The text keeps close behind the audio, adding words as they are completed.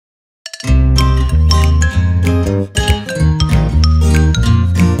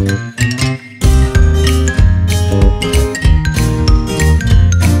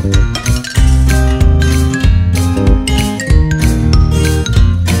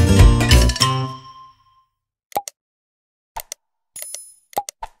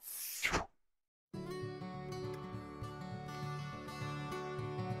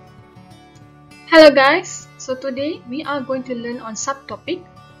Hello guys, so today we are going to learn on subtopic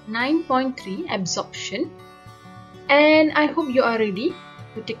 9.3 absorption, and I hope you are ready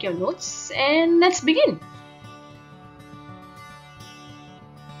to take your notes, and let's begin.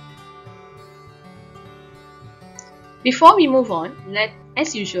 Before we move on,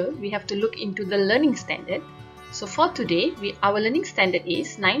 as usual we have to look into the learning standard. So for today our learning standard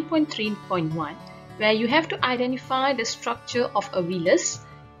is 9.3.1, where you have to identify the structure of a villus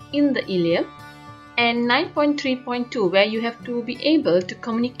in the ileum, and 9.3.2, where you have to be able to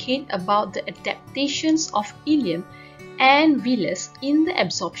communicate about the adaptations of ileum and villus in the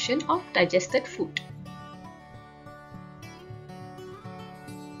absorption of digested food.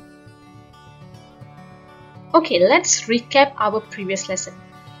 Okay, let's recap our previous lesson.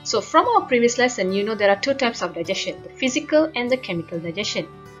 So from our previous lesson, you know there are two types of digestion, the physical and the chemical digestion.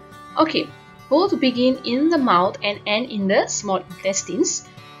 Okay, both begin in the mouth and end in the small intestines,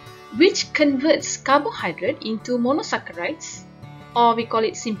 which converts carbohydrate into monosaccharides, or we call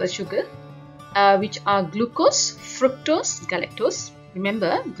it simple sugar, which are glucose, fructose, galactose.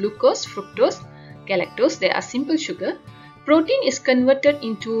 Remember, glucose, fructose, galactose, they are simple sugar. Protein is converted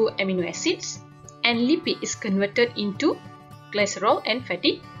into amino acids, and lipid is converted into glycerol and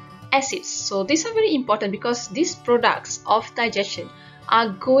fatty acids. So these are very important because these products of digestion are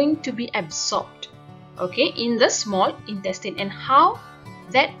going to be absorbed, okay, in the small intestine, and how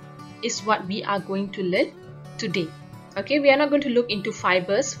that is what we are going to learn today. Okay, we are not going to look into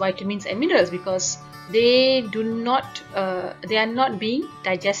fibers, vitamins and minerals because they are not being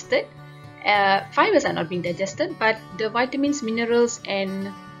digested. Fibers are not being digested, but the vitamins, minerals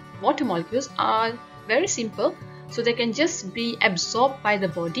and water molecules are very simple, so they can just be absorbed by the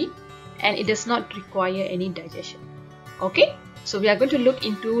body and it does not require any digestion. Okay, so we are going to look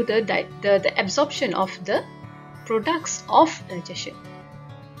into the absorption of the products of digestion.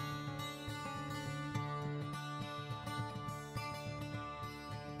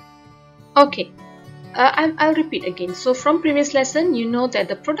 Okay, I'll repeat again. So from previous lesson, you know that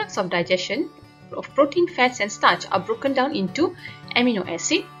the products of digestion of protein, fats and starch are broken down into amino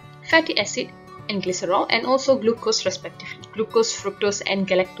acid, fatty acid and glycerol, and also glucose respectively. Glucose, fructose and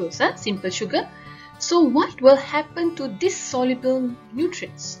galactose, simple sugar. So what will happen to these soluble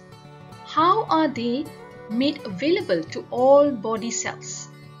nutrients? How are they made available to all body cells?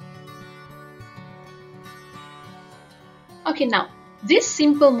 Okay, now these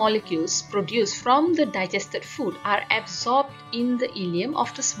simple molecules produced from the digested food are absorbed in the ileum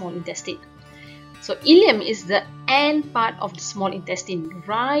of the small intestine. So ileum is the end part of the small intestine,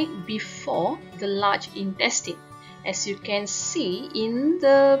 right before the large intestine. As you can see in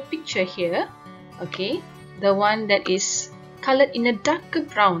the picture here, okay, the one that is colored in a darker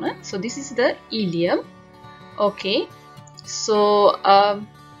brown. So this is the ileum. Okay, so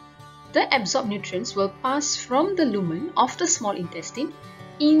the absorbed nutrients will pass from the lumen of the small intestine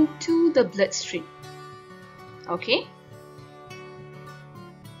into the bloodstream. Okay.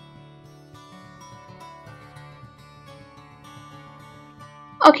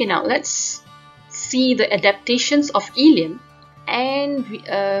 Okay, now let's see the adaptations of ileum and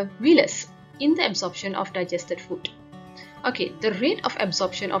villus in the absorption of digested food. Okay, the rate of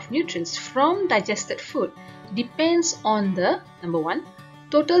absorption of nutrients from digested food depends on the, number one,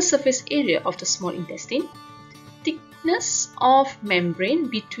 total surface area of the small intestine, thickness of membrane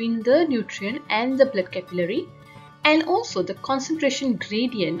between the nutrient and the blood capillary, and also the concentration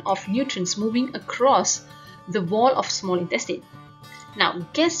gradient of nutrients moving across the wall of small intestine. Now,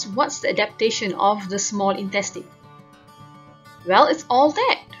 guess what's the adaptation of the small intestine? Well, it's all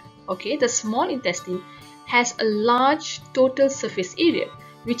that. Okay, the small intestine has a large total surface area,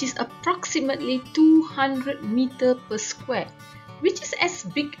 which is approximately 200 meters per square, which is as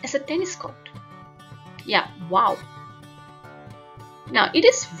big as a tennis court. Yeah, wow. Now, it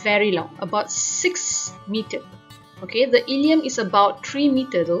is very long, about 6 meters. Okay, the ileum is about 3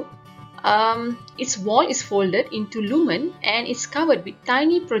 meters though. Its wall is folded into lumen and it's covered with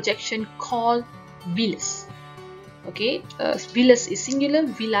tiny projection called villus. Okay, villus is singular,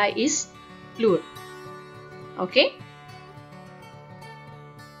 villi is plural. Okay.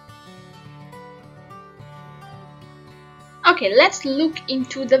 Okay, let's look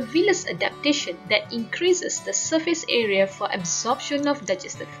into the villus adaptation that increases the surface area for absorption of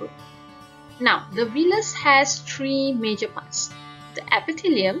digested food. Now, the villus has three major parts: the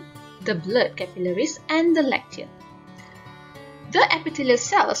epithelium, the blood capillaries and the lacteal. The epithelial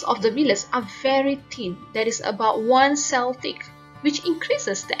cells of the villus are very thin, that is about 1 cell thick, which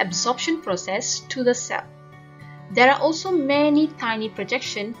increases the absorption process to the cell. There are also many tiny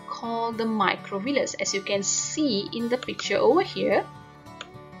projections called the microvillus, as you can see in the picture over here.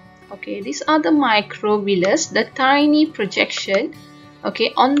 Okay, these are the microvillus, the tiny projection,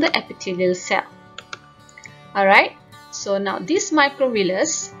 okay, on the epithelial cell. Alright, so now this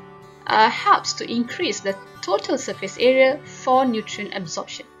microvillus helps to increase the total surface area for nutrient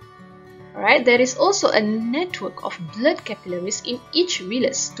absorption. Alright, there is also a network of blood capillaries in each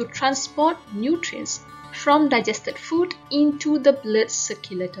villus to transport nutrients from digested food into the blood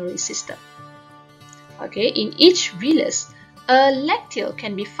circulatory system. Okay, in each villus, a lacteal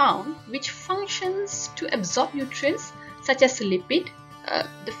can be found which functions to absorb nutrients such as lipid,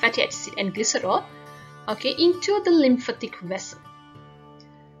 the fatty acid and glycerol, okay, into the lymphatic vessel.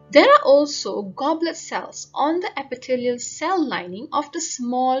 There are also goblet cells on the epithelial cell lining of the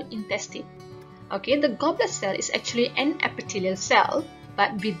small intestine. Okay, the goblet cell is actually an epithelial cell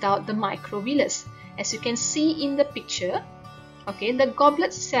but without the microvillus. As you can see in the picture, okay, the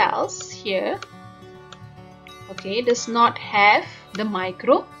goblet cells here, okay, does not have the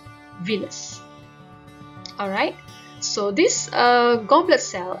microvillus. Alright, so this goblet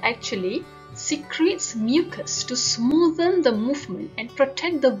cell actually secretes mucus to smoothen the movement and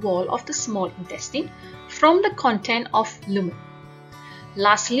protect the wall of the small intestine from the content of lumen.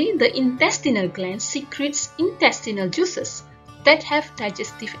 Lastly, the intestinal gland secretes intestinal juices that have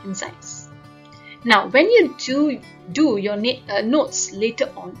digestive enzymes. Now, when you do your notes later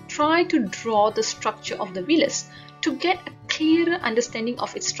on, try to draw the structure of the villus to get a clearer understanding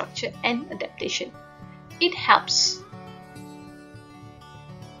of its structure and adaptation. It helps.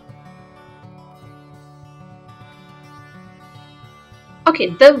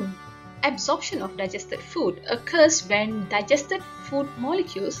 Okay, the absorption of digested food occurs when digested food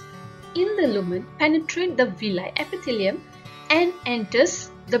molecules in the lumen penetrate the villi epithelium and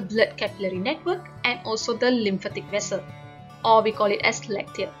enters the blood capillary network and also the lymphatic vessel, or we call it as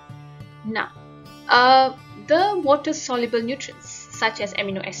lacteal. Now, the water-soluble nutrients such as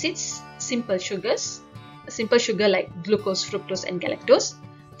amino acids, simple sugar like glucose, fructose and galactose,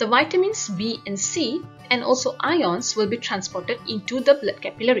 the vitamins B and C and also ions will be transported into the blood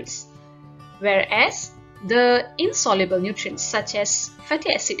capillaries. Whereas the insoluble nutrients such as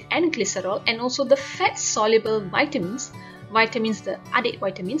fatty acid and glycerol and also the fat-soluble vitamins, the added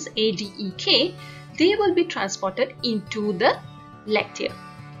vitamins A, D, E, K, they will be transported into the lacteal.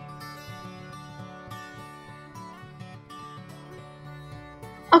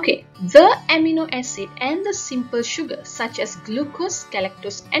 Okay, the amino acid and the simple sugar such as glucose,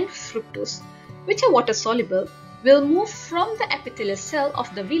 galactose and fructose, which are water soluble, will move from the epithelial cell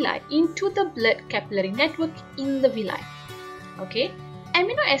of the villi into the blood capillary network in the villi. Okay,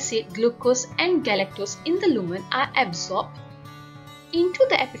 amino acid, glucose and galactose in the lumen are absorbed into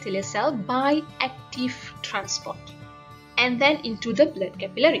the epithelial cell by active transport and then into the blood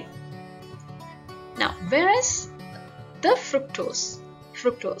capillary. Now, whereas the fructose,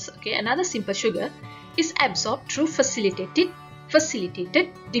 okay, another simple sugar, is absorbed through facilitated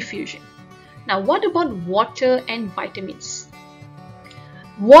diffusion. Now, what about water and vitamins?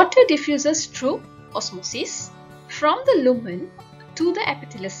 Water diffuses through osmosis from the lumen to the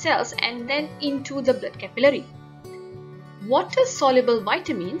epithelial cells and then into the blood capillary. Water-soluble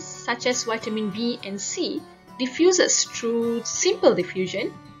vitamins such as vitamin B and C diffuses through simple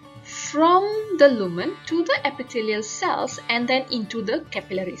diffusion from the lumen to the epithelial cells and then into the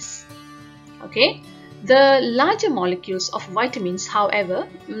capillaries. Okay, the larger molecules of vitamins, however,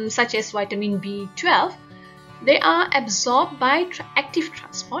 such as vitamin B12, they are absorbed by active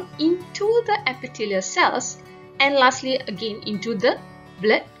transport into the epithelial cells and lastly again into the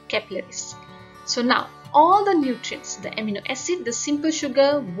blood capillaries. So now all the nutrients, the amino acid, the simple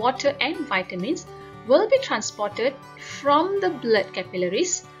sugar, water and vitamins will be transported from the blood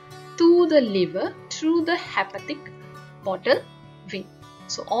capillaries to the liver through the hepatic portal vein.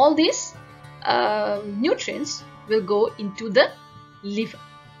 So all these nutrients will go into the liver.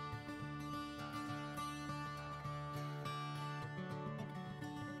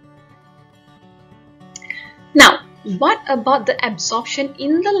 Now, what about the absorption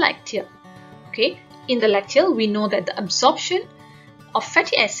in the lacteal? Okay, in the lacteal, we know that the absorption of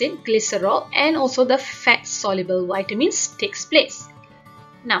fatty acid, glycerol and also the fat-soluble vitamins takes place.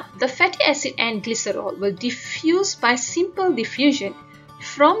 Now, the fatty acid and glycerol will diffuse by simple diffusion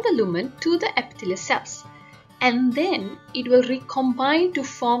from the lumen to the epithelial cells, and then it will recombine to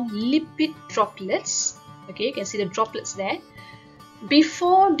form lipid droplets. Okay, you can see the droplets there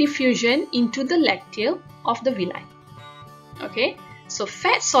before diffusion into the lacteal of the villi. Okay, so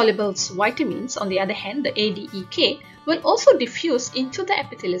fat-soluble vitamins, on the other hand, the A, D, E, K, will also diffuse into the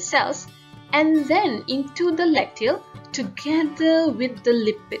epithelial cells and then into the lacteal together with the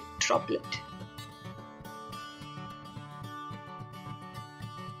lipid droplet.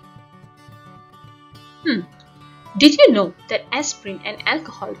 Did you know that aspirin and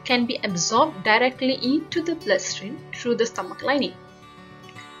alcohol can be absorbed directly into the bloodstream through the stomach lining?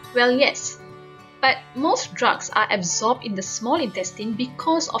 Well, yes, but most drugs are absorbed in the small intestine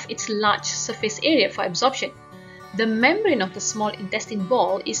because of its large surface area for absorption. The membrane of the small intestine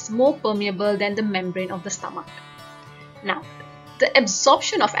wall is more permeable than the membrane of the stomach. Now, the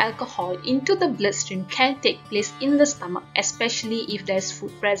absorption of alcohol into the bloodstream can take place in the stomach, especially if there is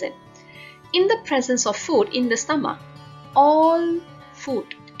food present. In the presence of food in the stomach, all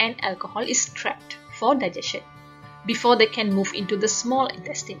food and alcohol is trapped for digestion before they can move into the small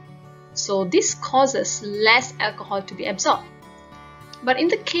intestine. So this causes less alcohol to be absorbed. But in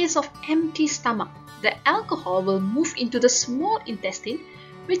the case of empty stomach, the alcohol will move into the small intestine,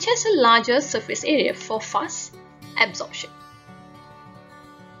 which has a larger surface area for fast absorption.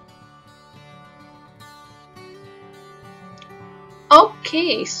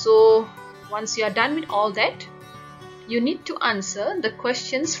 Okay, so once you are done with all that, you need to answer the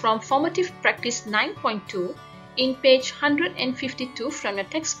questions from Formative Practice 9.2 in page 152 from your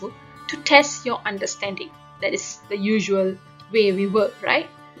textbook to test your understanding. That is the usual way we work, right?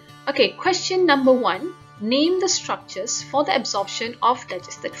 Okay, question number 1. Name the structures for the absorption of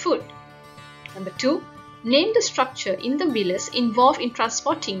digested food. Number 2. Name the structure in the villus involved in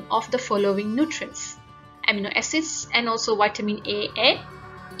transporting of the following nutrients: amino acids and also vitamin A and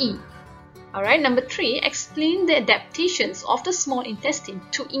E. Alright, number 3. Explain the adaptations of the small intestine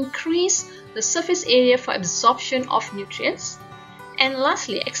to increase the surface area for absorption of nutrients. And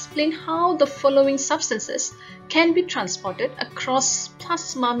lastly, explain how the following substances can be transported across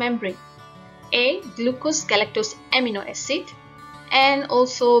plasma membrane. A. Glucose galactose amino acid, and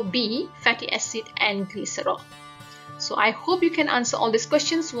also B. Fatty acid and glycerol. So I hope you can answer all these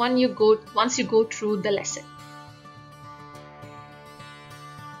questions once you go through the lesson.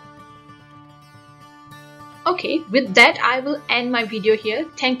 Okay, with that I will end my video here.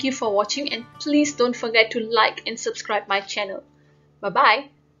 Thank you for watching and please don't forget to like and subscribe my channel. Bye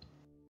bye.